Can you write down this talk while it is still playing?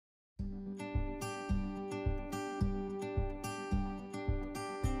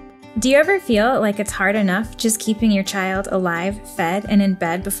Do you ever feel like it's hard enough just keeping your child alive, fed, and in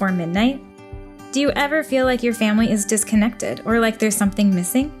bed before midnight? Do you ever feel like your family is disconnected or like there's something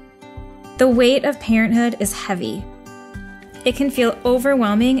missing? The weight of parenthood is heavy. It can feel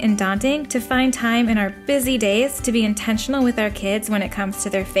overwhelming and daunting to find time in our busy days to be intentional with our kids when it comes to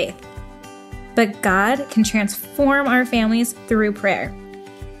their faith. But God can transform our families through prayer.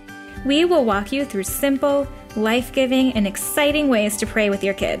 We will walk you through simple, life-giving, and exciting ways to pray with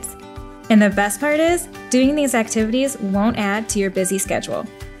your kids. And the best part is, doing these activities won't add to your busy schedule.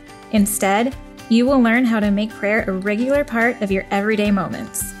 Instead, you will learn how to make prayer a regular part of your everyday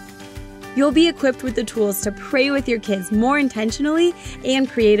moments. You'll be equipped with the tools to pray with your kids more intentionally and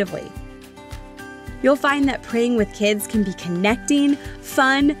creatively. You'll find that praying with kids can be connecting,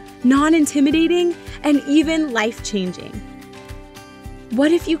 fun, non-intimidating, and even life-changing.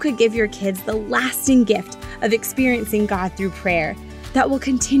 What if you could give your kids the lasting gift of experiencing God through prayer that will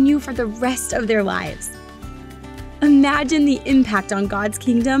continue for the rest of their lives? Imagine the impact on God's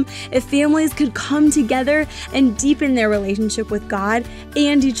kingdom if families could come together and deepen their relationship with God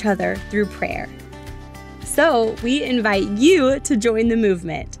and each other through prayer. So we invite you to join the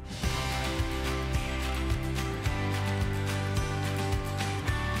movement.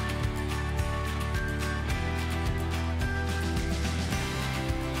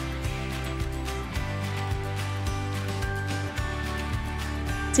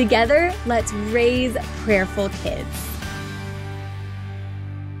 Together, let's raise prayerful kids.